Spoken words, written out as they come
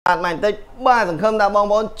mạnh tích ba thằng không đã bong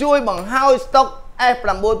bóng chui bằng hai stock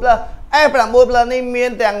F9 Plus F9 Plus này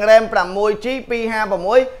miền tàng RAM 6GB P2 và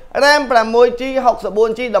muối RAM 6GB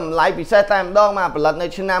 64GB đầm lại vì xe tam đo mà lần này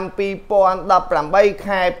trên năm2018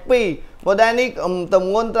 khai pi model này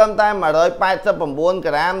tầm nguồn trăm tay mà rồi 89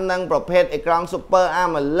 gram nângประเภท ekran super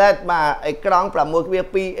AMOLED มา ekran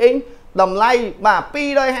 6.2 inch តម្លៃបាទ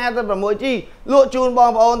 256G លក់ជូនបង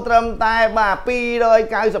ប្អូនត្រឹមតែបាទ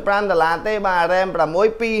 $295 ទេបាទ RAM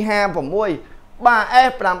 6256 បាទ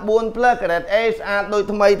F9 Plus Grade A ស្អាតដូច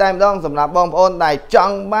ថ្មីតែម្ដងសម្រាប់បងប្អូនដែលច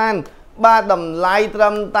ង់បានបាទតម្លៃត្រឹ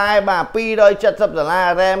មតែបាទ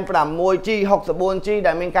 $270 RAM 6G 64G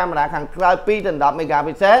ដែលមានកាមេរ៉ាខាងក្រោយ 210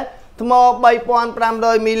 megapixel ថ្ម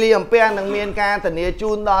 3500 mAh នឹងមានការធានាជូ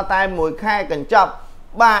នដល់តែ1ខែកញ្ចប់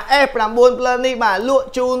បាទ F9 Plus នេះបាទលក់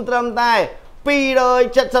ជូនត្រឹមតែ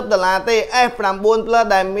$270ទេ F9 Plus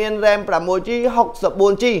ដែលមាន RAM 6G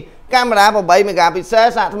 64G កាមេរ៉ា8 megapixel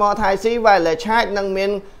សាកថ្ម Type C wireless charge និងមា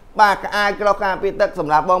នបាទក្អាយក្រោះការពារទឹកស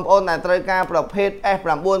ម្រាប់បងប្អូនដែលត្រូវការប្រភេទ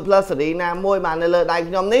F9 Plus ស៊េរីណាមួយបាទនៅលើដៃ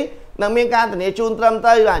ខ្ញុំនេះនឹងមានការធានាជូនត្រឹម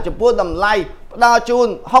ទៅបាទចំពោះតម្លៃផ្ដល់ជូន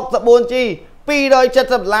 64G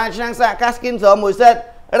 $270 ឆ្នាំសាកកា skin ស្រមួយ set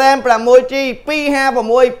RAM 6G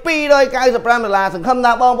 256 $295 សង្ឃឹម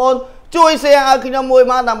ថាបងប្អូនជួយ share ឲ្យខ្ញុំមួយ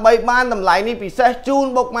មកដើម្បីបានតម្លៃនេះពិសេសជូន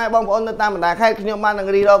បុកម៉ែបងប្អូននៅតាមបណ្ដាខេត្តខ្ញុំបាននឹង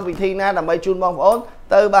រីរកវិធីណាដើម្បីជូនបងប្អូន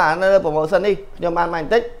ទៅបាទនៅ promotion នេះខ្ញុំបានមកប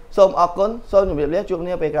ន្តិចសូមអរគុណសូមជម្រាបលាជួបគ្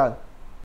នាពេលក្រោយ